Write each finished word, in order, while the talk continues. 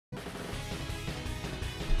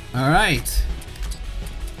Alright.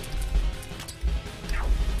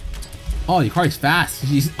 Oh, Yukari's fast.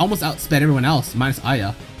 She's almost outsped everyone else, minus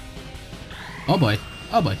Aya. Oh boy.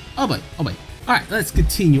 Oh boy. Oh boy. Oh boy. Alright, let's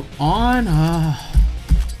continue on.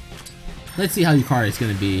 Let's see how Yukari is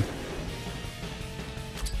gonna be.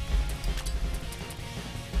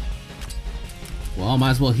 Well,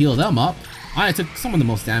 might as well heal them up. I took some of the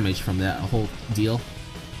most damage from that whole deal.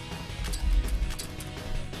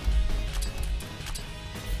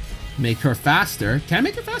 Make her faster. Can I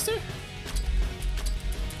make her faster?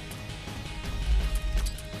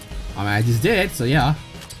 I mean, I just did, so yeah.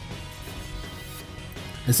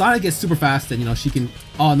 And Sonic gets super fast, and you know, she can...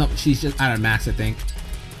 Oh no, she's just out of max, I think.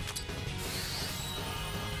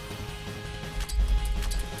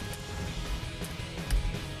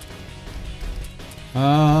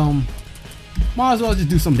 Might as well just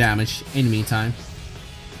do some damage in the meantime.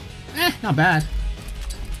 Not bad.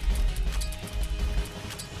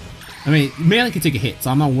 I mean, Melee can take a hit, so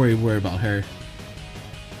I'm not worried about her.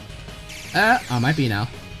 I might be now.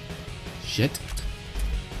 Shit.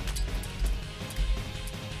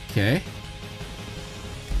 Okay.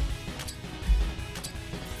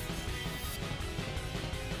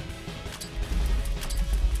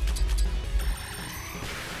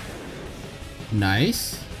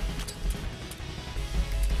 Nice.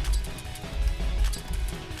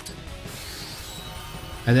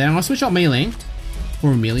 And then I'm gonna switch out Mei Ling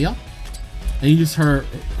for Amelia, and use her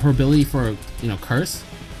ability for, you know, Curse.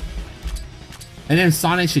 And then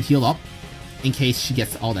Sonic should heal up in case she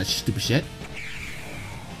gets all that stupid shit.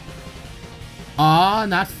 Ah,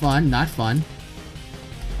 not fun, not fun.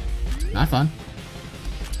 Not fun.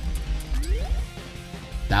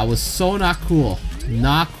 That was so not cool.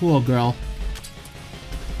 Not cool, girl.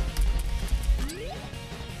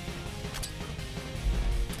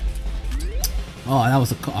 Oh, that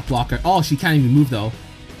was a blocker. Oh, she can't even move though.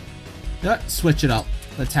 Let's switch it up.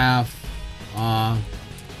 Let's have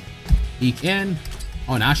Eke in.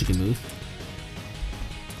 Oh, now she can move.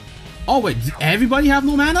 Oh wait, does everybody have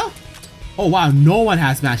no mana? Oh wow, no one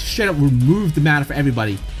has mana. Straight up removed the mana for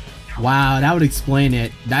everybody. Wow, that would explain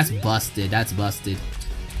it. That's busted. That's busted.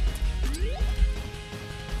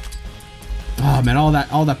 Oh man, all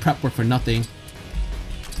that prep work for nothing.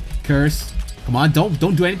 Curse. Come on, don't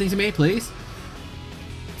do anything to me, please.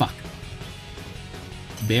 Fuck.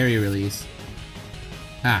 Barrier release.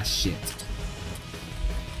 Ah shit.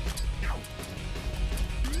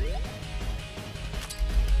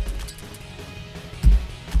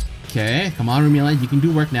 Okay, come on, Rumila, you can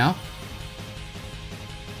do work now.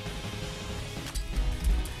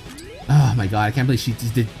 Oh my god, I can't believe she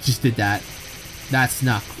just did that. That's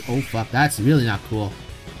not... Oh fuck, that's really not cool.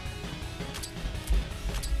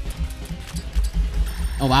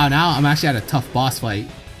 Oh wow, now I'm actually at a tough boss fight.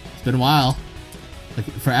 It's been a while. Like,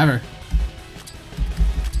 forever.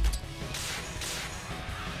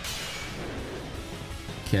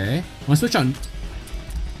 Okay, I'm gonna switch on...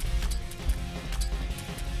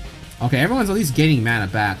 Okay, everyone's at least getting mana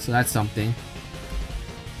back, so that's something.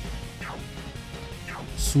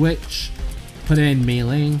 Switch. Put in Mei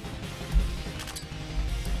Ling.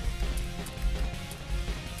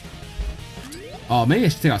 Oh, maybe I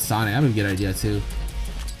should take out Sonic. That would be a good idea too.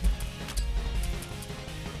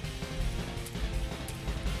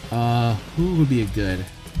 Who would be a good?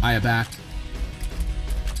 Aya back.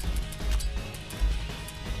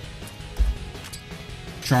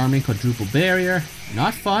 Charming quadruple barrier.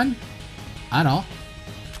 Not fun at all.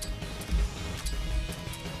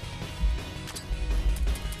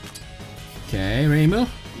 Okay, Reimu,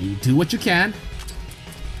 you do what you can.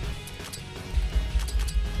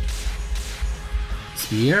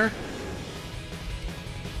 Spear.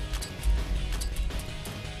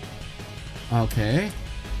 Okay.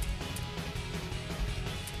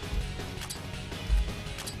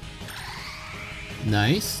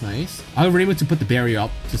 Nice, nice. I'll Reimu to put the barrier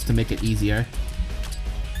up just to make it easier.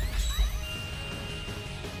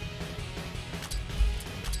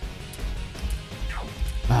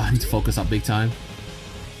 Ah, I need to focus up big time.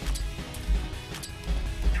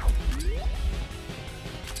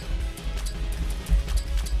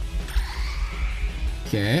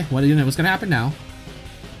 Okay, what are you doing? What's gonna happen now?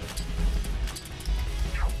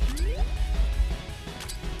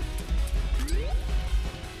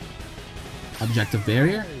 Objective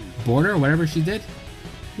barrier? Border? Whatever she did?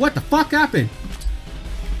 What the fuck happened?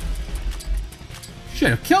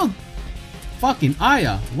 Should have killed fucking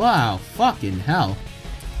Aya. Wow, fucking hell.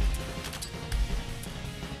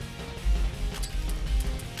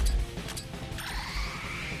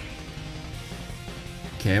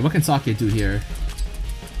 Okay, what can Saki do here?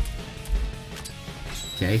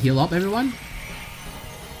 Okay, heal up everyone.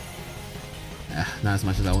 Not as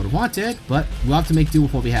much as I would have wanted, but we'll have to make do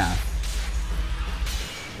with what we have.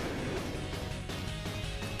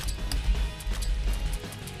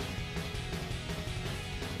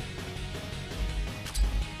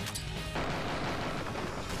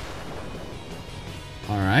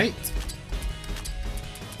 Alright.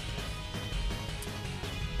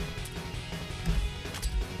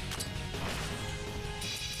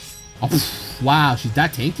 Oh, wow, she's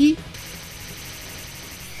that tanky?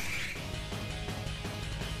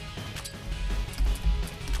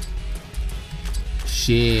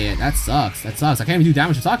 Shit, that sucks. That sucks. I can't even do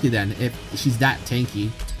damage to Saki then if she's that tanky.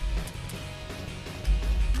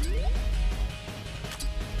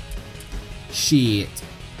 Shit.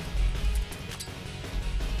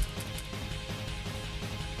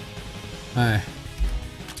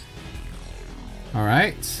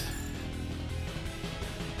 Alright.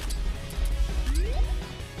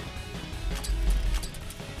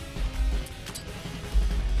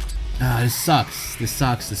 This sucks. This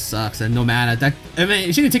sucks. This sucks. And no mana. I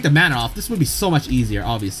mean, she didn't take the mana off. This would be so much easier,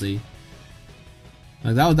 obviously.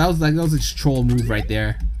 Like, that was a troll move right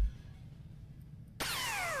there.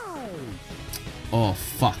 Oh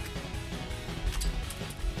fuck.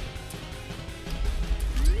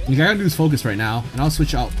 I gotta lose focus right now, and I'll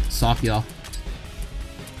switch out Sakya.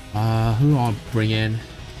 Who do I want to bring in?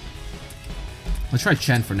 Let's try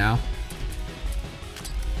Chen for now.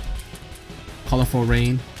 Colorful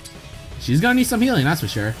Rain. She's gonna need some healing, that's for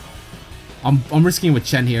sure. I'm risking with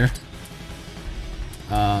Chen here.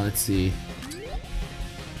 Let's see.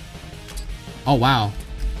 Oh wow.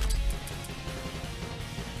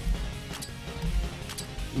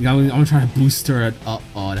 I'm trying to boost her up.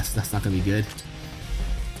 Oh, that's not gonna be good.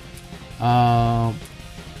 Can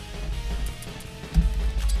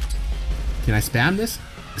I spam this?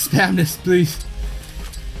 Spam this, please.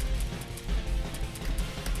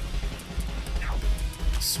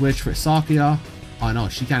 Switch for Sakya. Oh no,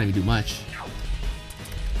 she can't even do much.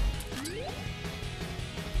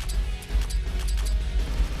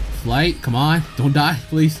 Flight, come on, don't die,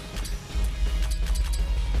 please.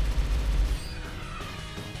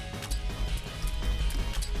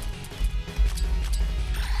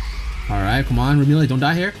 Alright, come on, Ramila, don't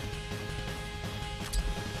die here.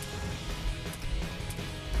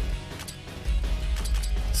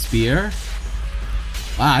 Spear.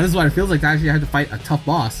 Wow, this is what it feels like to actually have to fight a tough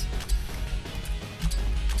boss.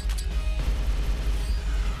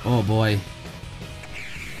 Oh boy.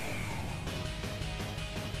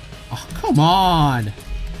 Oh, come on!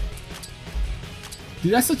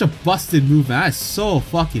 Dude, that's such a busted move, man. That's so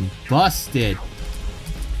fucking busted.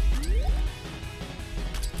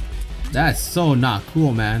 That's so not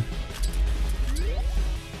cool, man.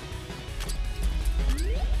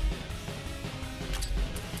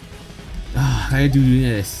 I do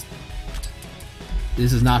this.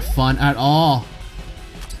 This is not fun at all.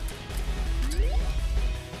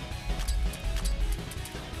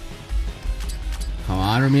 Come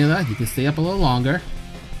on, Ramila, you can stay up a little longer.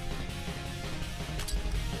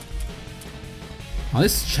 Oh,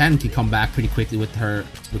 this Chen can come back pretty quickly with her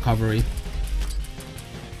recovery.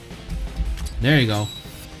 There you go.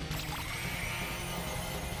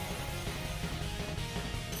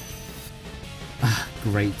 Ah,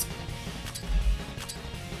 great.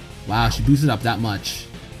 Wow, she boosted up that much.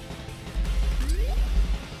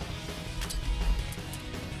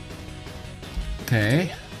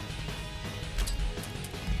 Okay.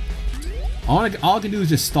 All I can do is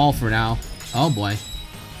just stall for now. Oh boy.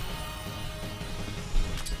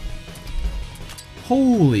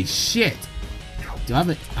 Holy shit. Do I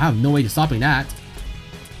have no way to stopping that.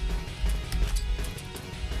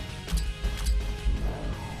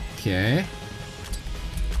 Okay.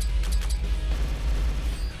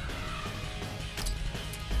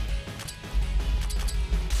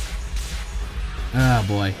 Oh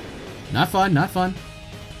boy. Not fun, not fun.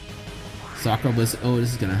 Sakura Bliss. Oh,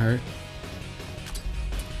 this is gonna hurt.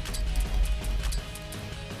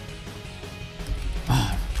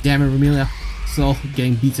 Oh, damn it, Ramila. So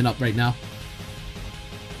getting beaten up right now.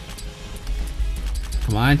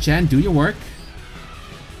 Come on, Chen, do your work.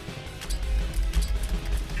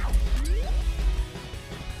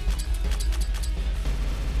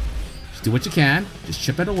 Just do what you can. Just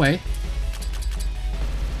chip it away.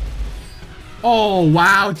 Oh,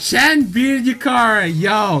 wow. Chen beat Yukari.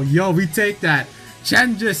 Yo, we take that.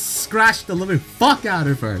 Chen just scratched the living fuck out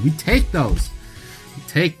of her. We take those. We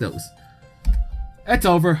take those. It's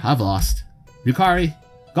over. I've lost. Yukari,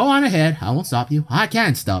 go on ahead. I won't stop you. I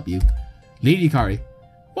can't stop you. Lady Yukari,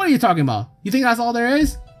 what are you talking about? You think that's all there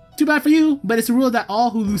is? Too bad for you, but it's a rule that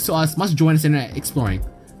all who lose to us must join us in exploring.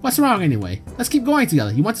 What's wrong anyway? Let's keep going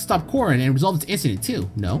together. You want to stop Korin and resolve this incident too,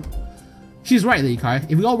 no? She's right, Lady Yukari.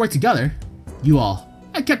 If we all work together, you all.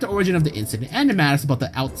 I kept the origin of the incident and the matters about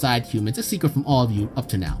the outside humans a secret from all of you up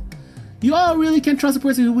to now. You all really can trust a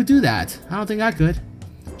person who would do that. I don't think I could.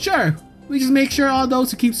 Sure, we just make sure all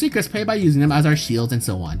those who keep secrets pay by using them as our shields and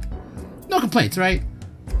so on. No complaints, right?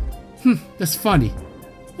 That's funny.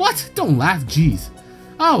 What? Don't laugh, jeez.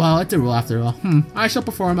 Oh well, it's a rule after all. I shall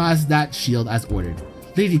perform as that shield as ordered.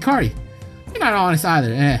 Lady Yukari, you're not honest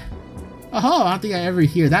either, Oh, I don't think I ever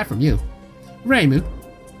hear that from you. Reimu.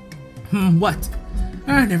 What?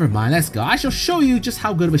 Never mind, let's go. I shall show you just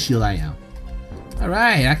how good of a shield I am.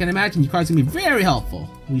 Alright, I can imagine Yukari's gonna be very helpful.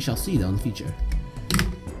 We shall see though in the future.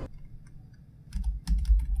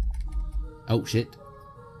 Oh shit.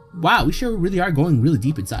 Wow, we sure really are going really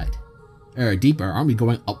deep inside. Deeper, aren't we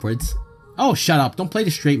going upwards? Oh, shut up, don't play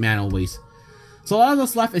the straight man always. So all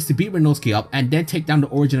that's left is to beat Ryunosuke up and then take down the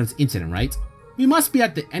origin of this incident, right? We must be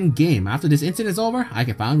at the end game. After this incident is over, I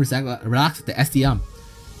can finally relax at the SDM.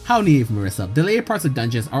 How naive, Marissa. The later parts of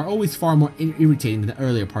dungeons are always far more irritating than the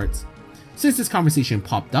earlier parts. Since this conversation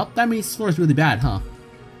popped up, that means floor is really bad, huh?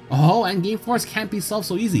 Oh, endgame floors can't be solved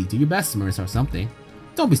so easy. Do your best, Marissa, or something.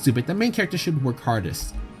 Don't be stupid, the main character should work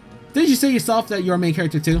hardest. Didn't you say yourself that you're a main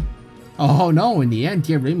character too? Oh no, in the end,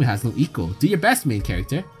 dear Reimu has no equal. Do your best, main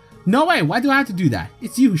character. No way, why do I have to do that?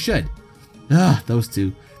 It's you who should. Ugh, those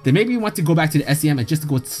two. They maybe want to go back to the SEM and just to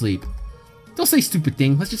go to sleep. Don't say stupid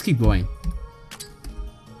thing, let's just keep going.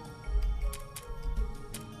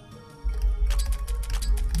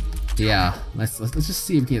 Yeah, let's just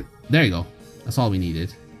see if we can. There you go. That's all we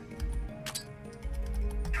needed.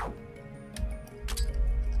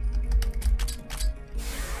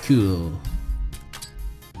 Cool.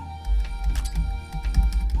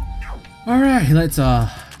 All right, let's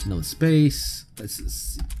no space. Let's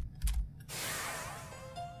see.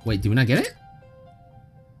 Wait, did we not get it?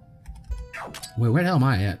 Wait, where the hell am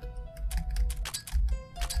I at?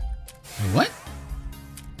 What?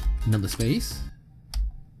 Another space?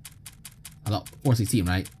 I thought 416,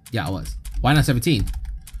 right? Yeah, I was. Why not 17?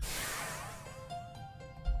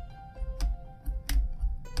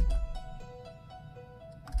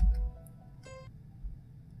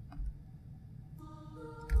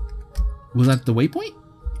 Was that the waypoint?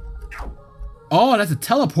 Oh, that's a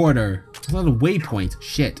teleporter. It's not a waypoint.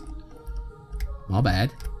 Shit. My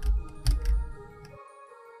bad.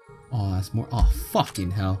 Oh, that's more. Oh,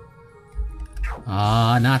 fucking hell.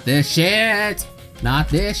 Ah, not this shit. Not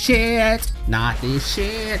this shit. Not this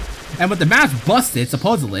shit. And with the map's busted,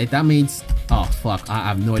 supposedly, that means. Oh, fuck. I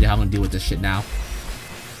have no idea how I'm gonna deal with this shit now.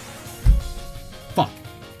 Fuck.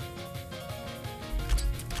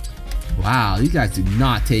 Wow, these guys do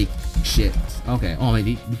not take shit. Okay. Oh,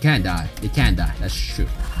 maybe they can die. They can die. That's true.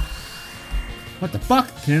 What the fuck?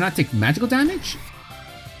 Can they not take magical damage?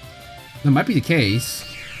 That might be the case.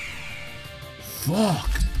 Fuck.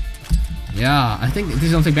 Yeah, I think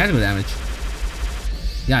these don't take magical damage.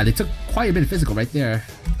 Yeah, they took quite a bit of physical right there.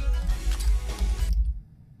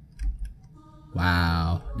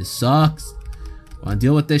 Wow, this sucks. Wanna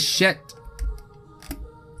deal with this shit?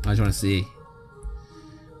 I just wanna see.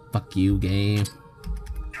 Fuck you, game.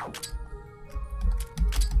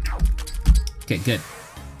 Okay, good.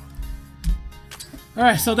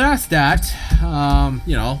 Alright, so that's that.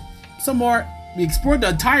 You know, some more. We explored the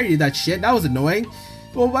entirety of that shit. That was annoying.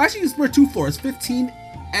 Well, we actually explored 2 floors, 15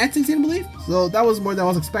 and 16, I believe. So that was more than I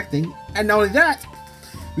was expecting. And not only that,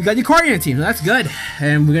 we got Yukari in the team, so that's good.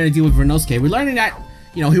 And we're gonna deal with Ryunosuke. We're learning that,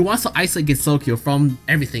 you know, he wants to isolate Gensokyo from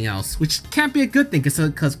everything else, which can't be a good thing,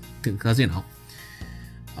 because you know,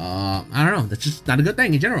 I don't know, that's just not a good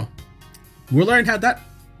thing in general. We learned how that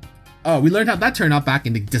turned out back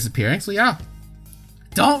into disappearing. So yeah,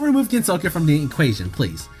 don't remove Gensokyo from the equation,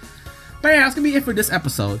 please. But yeah, that's gonna be it for this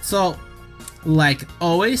episode. So, like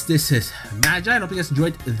always, this is Magi. I hope you guys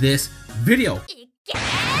enjoyed this video.